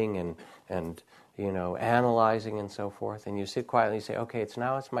describing and analyzing and so forth. And you sit quietly and say, okay, it's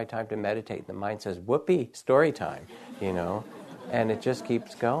my time to meditate. And the mind says, whoopee, story time, and it just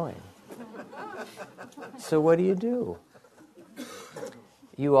keeps going. So what do?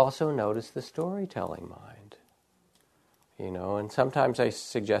 You also notice the storytelling mind, and sometimes I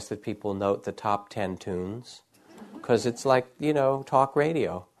suggest that people note the top 10 tunes, because it's like, talk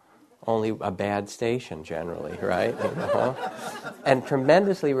radio, only a bad station generally, right? And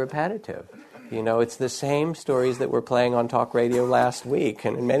tremendously repetitive. It's the same stories that were playing on talk radio last week,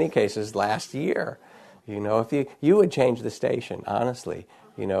 and in many cases last year. If you would change the station, honestly,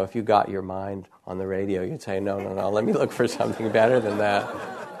 if you got your mind on the radio, you'd say, no, let me look for something better than that.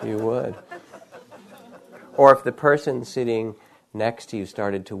 You would. Or if the person sitting next to you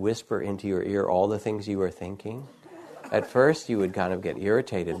started to whisper into your ear all the things you were thinking, at first you would kind of get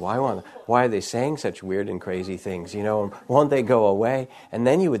irritated. Why are they saying such weird and crazy things? Won't they go away? And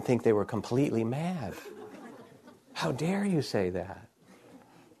then you would think they were completely mad. How dare you say that?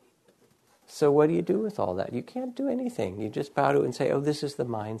 So what do you do with all that? You can't do anything. You just bow to it and say, oh, this is the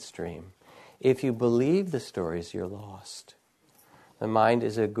mind stream. If you believe the stories, you're lost. The mind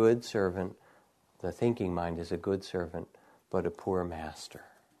is a good servant. The thinking mind is a good servant, but a poor master.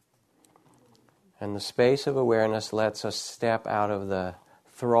 And the space of awareness lets us step out of the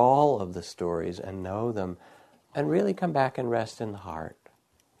thrall of the stories and know them and really come back and rest in the heart.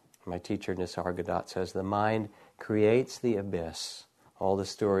 My teacher Nisargadatta says the mind creates the abyss. All the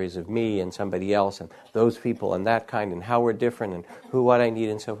stories of me and somebody else and those people and that kind and how we're different and what I need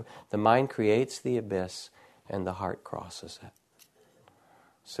and so forth. The mind creates the abyss and the heart crosses it.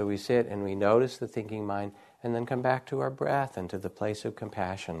 So we sit and we notice the thinking mind and then come back to our breath and to the place of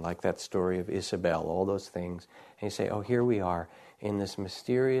compassion, like that story of Isabel, all those things. And you say, oh, here we are in this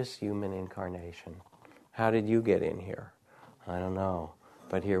mysterious human incarnation. How did you get in here? I don't know.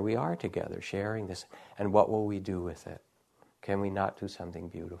 But here we are together sharing this. And what will we do with it? Can we not do something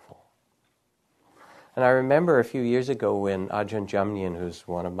beautiful? And I remember a few years ago when Ajahn Jamnian, who's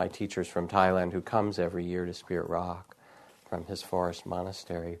one of my teachers from Thailand, who comes every year to Spirit Rock from his forest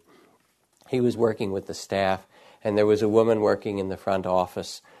monastery, he was working with the staff, and there was a woman working in the front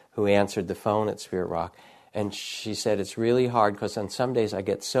office who answered the phone at Spirit Rock. And she said, it's really hard because on some days I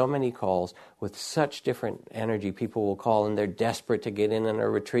get so many calls with such different energy. People will call and they're desperate to get in a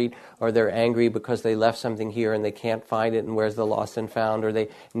retreat, or they're angry because they left something here and they can't find it and where's the lost and found, or they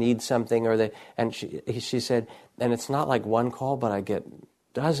need something, and she said, and it's not like one call, but I get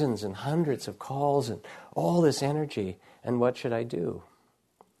dozens and hundreds of calls and all this energy, and what should I do?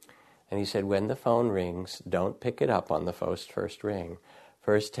 And he said, when the phone rings, don't pick it up on the first ring.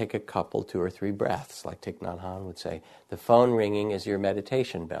 First, take a couple, 2 or 3 breaths, like Thich Nhat Hanh would say. The phone ringing is your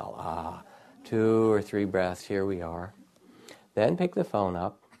meditation bell. 2 or 3 breaths, here we are. Then pick the phone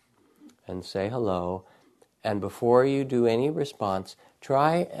up and say hello. And before you do any response,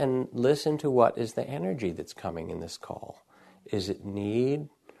 try and listen to what is the energy that's coming in this call. Is it need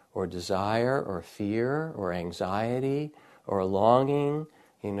or desire or fear or anxiety or longing,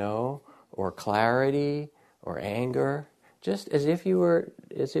 or clarity or anger? Just as if you were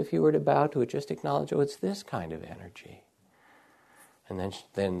to bow to it, just acknowledge, oh, it's this kind of energy. And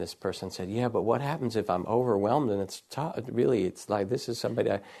then this person said, yeah, but what happens if I'm overwhelmed and it's really, it's like this is somebody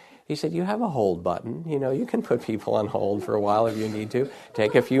He said, you have a hold button. You can put people on hold for a while if you need to.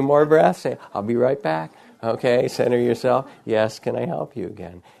 Take a few more breaths. Say, I'll be right back. Okay, center yourself. Yes, can I help you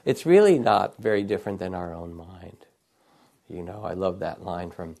again? It's really not very different than our own mind. I love that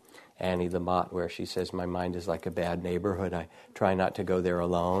line from Annie the Mott where she says, my mind is like a bad neighborhood. I try not to go there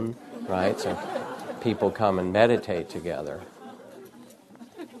alone, right? So people come and meditate together.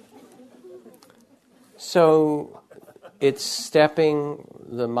 So it's stepping,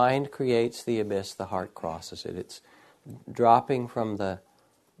 the mind creates the abyss, the heart crosses it. It's dropping from the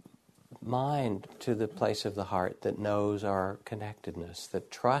mind to the place of the heart that knows our connectedness, that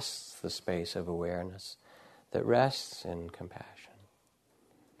trusts the space of awareness, that rests in compassion.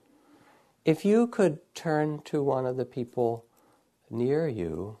 If you could turn to one of the people near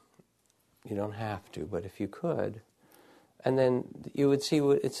you, you don't have to, but if you could, and then you would see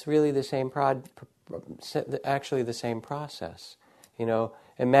it's really the same actually the same process.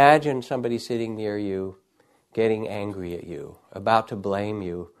 Imagine somebody sitting near you, getting angry at you, about to blame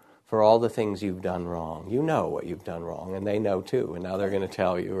you for all the things you've done wrong. You know what you've done wrong, and they know too, and now they're going to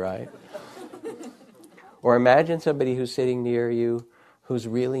tell you, right? Or imagine somebody who's sitting near you who's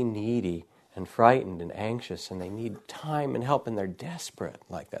really needy and frightened and anxious, and they need time and help, and they're desperate,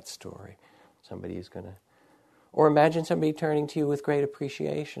 like that story. Somebody who's going to... Or imagine somebody turning to you with great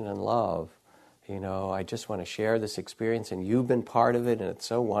appreciation and love. I just want to share this experience, and you've been part of it, and it's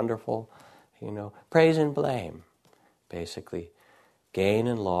so wonderful. Praise and blame, basically. Gain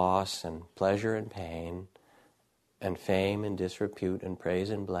and loss, and pleasure and pain, and fame and disrepute, and praise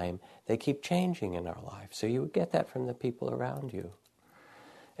and blame. They keep changing in our life. So you would get that from the people around you.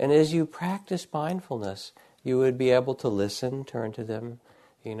 And as you practice mindfulness, you would be able to listen, turn to them,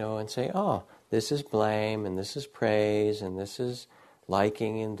 and say, oh, this is blame, and this is praise, and this is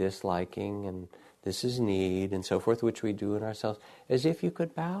liking and disliking, and this is need, and so forth, which we do in ourselves, as if you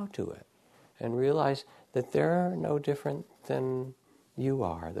could bow to it and realize that they're no different than you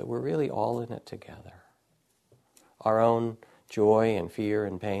are, that we're really all in it together. Our own joy and fear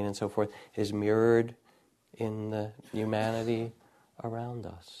and pain and so forth is mirrored in the humanity around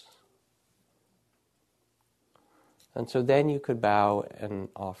us. And so then you could bow and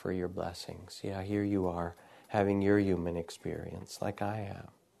offer your blessings. Yeah, here you are, having your human experience, like I have.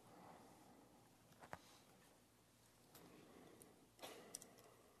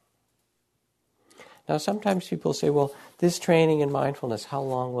 Now, sometimes people say, well, this training in mindfulness, how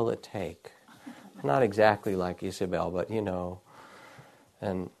long will it take? Not exactly like Isabel, but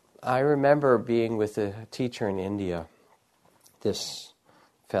And I remember being with a teacher in India, this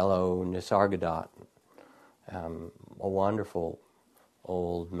fellow Nisargadatta, a wonderful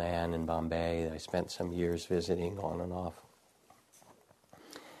old man in Bombay that I spent some years visiting on and off.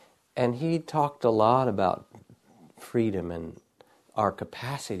 And he talked a lot about freedom and our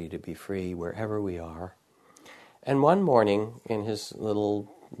capacity to be free wherever we are. And one morning, in his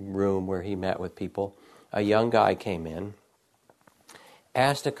little room where he met with people, a young guy came in,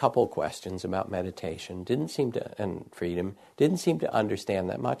 asked a couple questions about meditation, and freedom, didn't seem to understand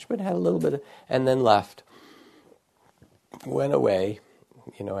that much, but had a little bit and then left. Went away,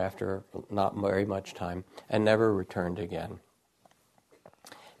 after not very much time, and never returned again.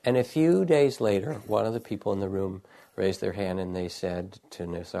 And a few days later, one of the people in the room raised their hand and they said to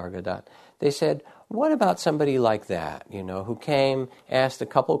Nisargadatta, they said, what about somebody like that, who came, asked a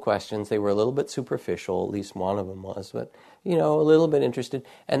couple questions, they were a little bit superficial, at least one of them was, but, a little bit interested,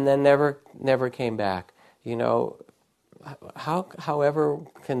 and then never came back. However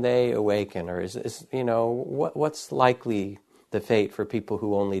can they awaken, or is what's likely the fate for people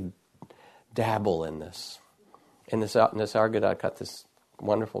who only dabble in this? And Nisargadatta got this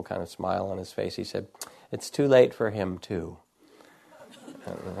wonderful kind of smile on his face. He said, it's too late for him too.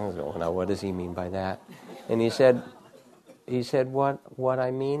 And I was going, now what does he mean by that? And he said, what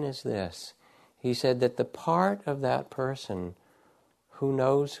I mean is this. He said that the part of that person who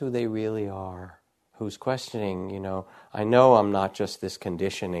knows who they really are, who's questioning, I know I'm not just this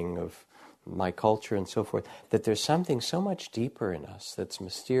conditioning of my culture and so forth, that there's something so much deeper in us that's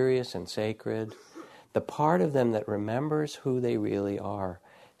mysterious and sacred. The part of them that remembers who they really are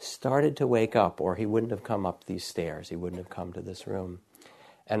started to wake up, or he wouldn't have come up these stairs, he wouldn't have come to this room.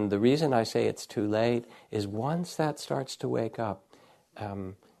 And the reason I say it's too late is once that starts to wake up,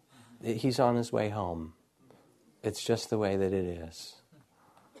 he's on his way home. It's just the way that it is.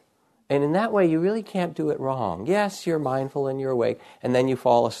 And in that way, you really can't do it wrong. Yes, you're mindful and you're awake, and then you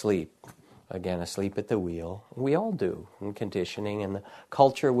fall asleep. Again, asleep at the wheel. We all do, in conditioning and the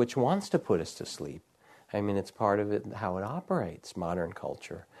culture which wants to put us to sleep. I mean, it's part of it, how it operates, modern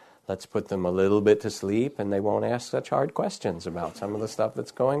culture. Let's put them a little bit to sleep and they won't ask such hard questions about some of the stuff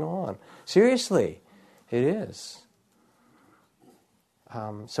that's going on. Seriously, it is.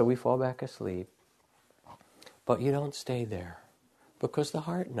 So we fall back asleep. But you don't stay there, because the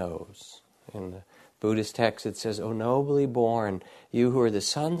heart knows. In the Buddhist text it says, "O nobly born, you who are the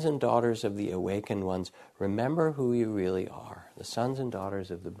sons and daughters of the awakened ones, remember who you really are." The sons and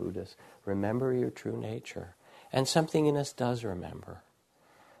daughters of the Buddhas, remember your true nature. And something in us does remember.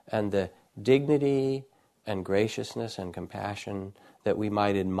 And the dignity and graciousness and compassion that we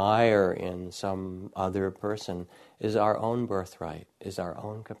might admire in some other person is our own birthright, is our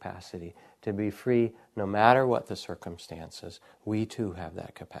own capacity to be free no matter what the circumstances. We too have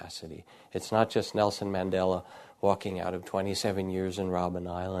that capacity. It's not just Nelson Mandela walking out of 27 years in Robben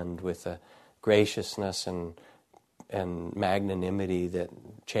Island with a graciousness and magnanimity that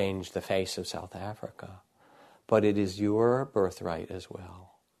changed the face of South Africa. But it is your birthright as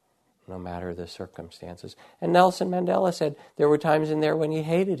well, no matter the circumstances. And Nelson Mandela said, there were times in there when he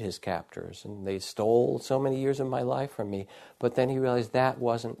hated his captors, and they stole so many years of my life from me, but then he realized that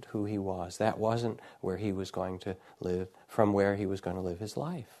wasn't who he was. That wasn't where he was going to live, from where he was going to live his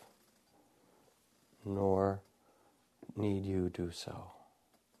life. Nor need you do so.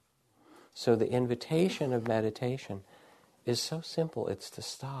 So the invitation of meditation is so simple. It's to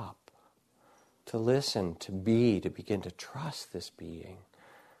stop, to listen, to be, to begin to trust this being.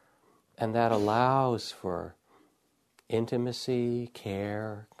 And that allows for intimacy,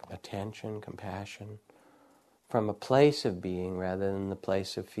 care, attention, compassion, from a place of being rather than the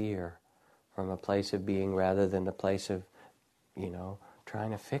place of fear, from a place of being rather than the place of,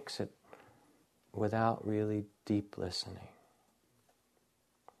 trying to fix it without really deep listening.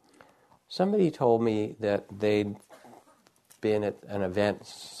 Somebody told me that they'd been at an event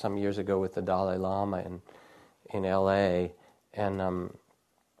some years ago with the Dalai Lama in L.A., and a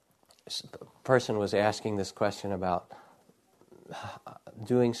person was asking this question about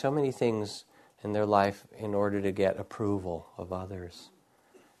doing so many things in their life in order to get approval of others.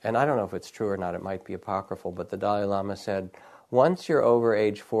 And I don't know if it's true or not, it might be apocryphal, but the Dalai Lama said, once you're over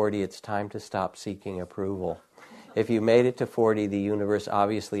age 40, it's time to stop seeking approval. If you made it to 40, the universe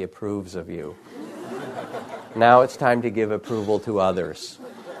obviously approves of you. Now it's time to give approval to others,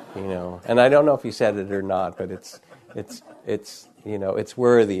 And I don't know if he said it or not, but it's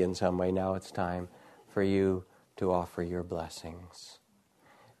worthy in some way. Now it's time for you to offer your blessings.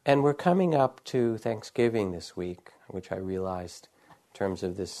 And we're coming up to Thanksgiving this week, which I realized in terms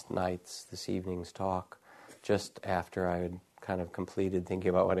of this evening's talk, just after I had kind of completed thinking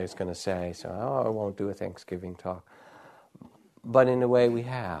about what I was going to say. So, I won't do a Thanksgiving talk. But in a way we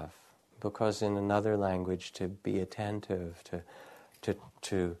have, because in another language, to be attentive,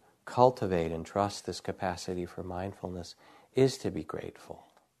 to cultivate and trust this capacity for mindfulness is to be grateful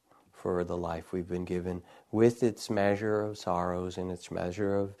for the life we've been given, with its measure of sorrows and its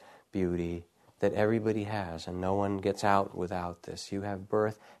measure of beauty that everybody has, and no one gets out without this. You have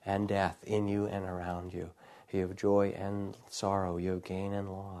birth and death in you and around you. You have joy and sorrow. You have gain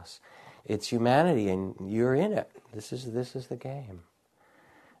and loss. It's humanity, and you're in it. This is the game.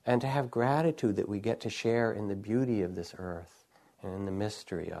 And to have gratitude that we get to share in the beauty of this earth and in the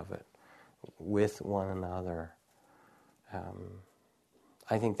mystery of it with one another.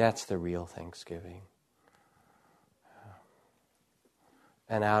 I think that's the real Thanksgiving.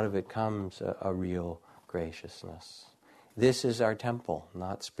 And out of it comes a real graciousness. This is our temple,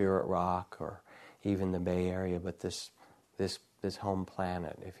 not Spirit Rock or even the Bay Area, but this home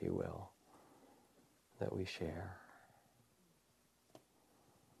planet, if you will, that we share.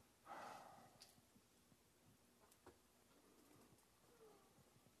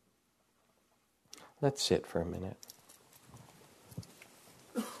 Let's sit for a minute.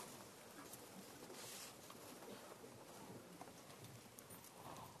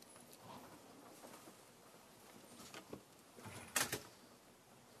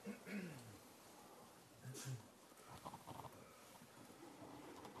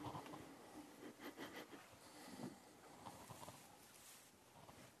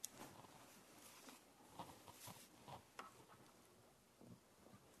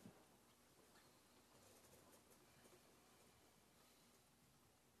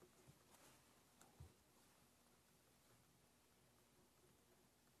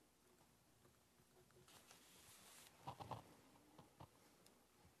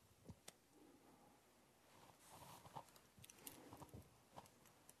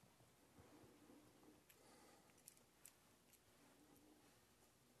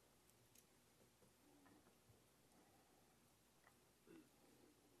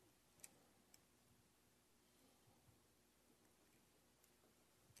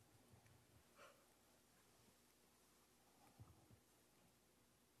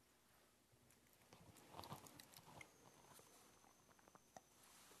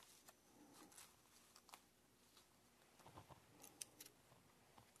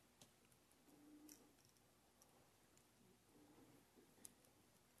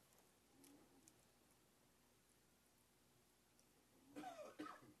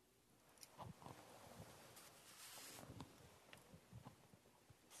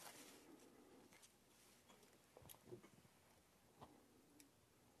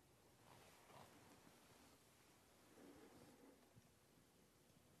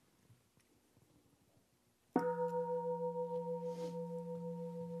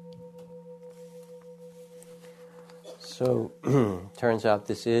 So, turns out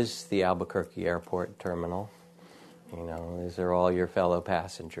this is the Albuquerque Airport terminal. You know, these are all your fellow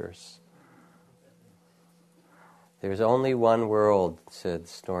passengers. There's only one world, said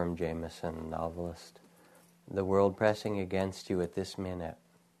Storm Jameson, novelist. The world pressing against you at this minute.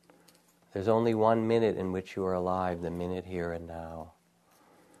 There's only 1 minute in which you are alive, the minute here and now.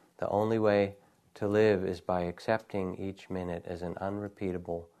 The only way to live is by accepting each minute as an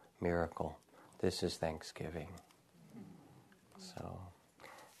unrepeatable miracle. This is Thanksgiving. So,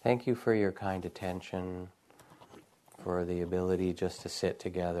 thank you for your kind attention, for the ability just to sit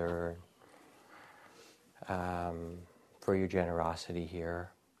together, for your generosity here.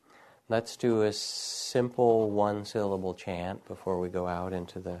 Let's do a simple one-syllable chant before we go out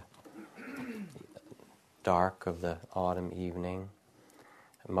into the dark of the autumn evening.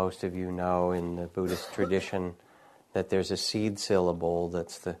 Most of you know in the Buddhist tradition that there's a seed syllable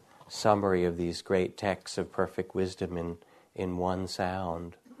that's the summary of these great texts of perfect wisdom in one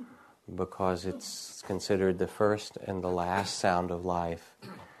sound, because it's considered the first and the last sound of life.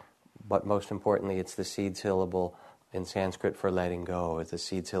 But most importantly, it's the seed syllable in Sanskrit for letting go. It's the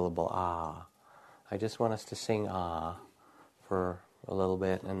seed syllable ah. I just want us to sing ah for a little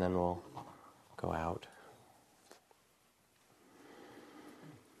bit, and then we'll go out.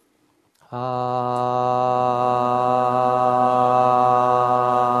 Ah,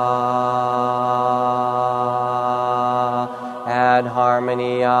 add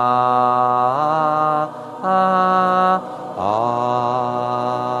harmony. Ah, ah, ah,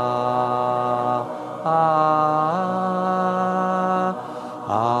 ah,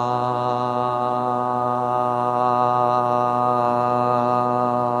 ah,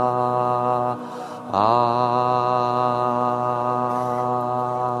 ah.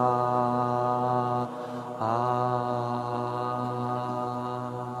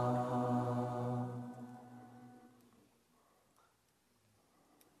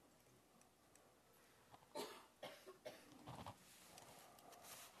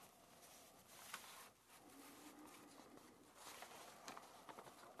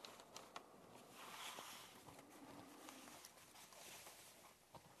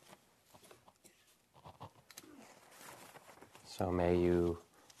 So may you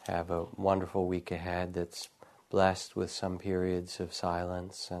have a wonderful week ahead that's blessed with some periods of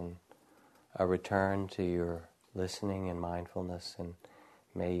silence and a return to your listening and mindfulness, and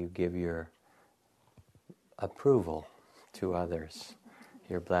may you give your approval to others,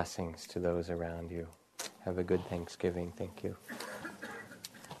 your blessings to those around you. Have a good Thanksgiving. Thank you.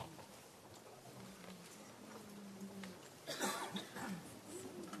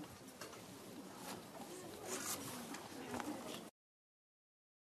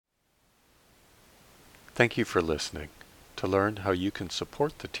 Thank you for listening. To learn how you can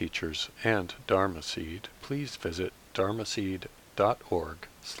support the teachers and Dharma Seed, please visit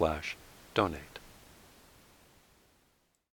dharmaseed.org/donate.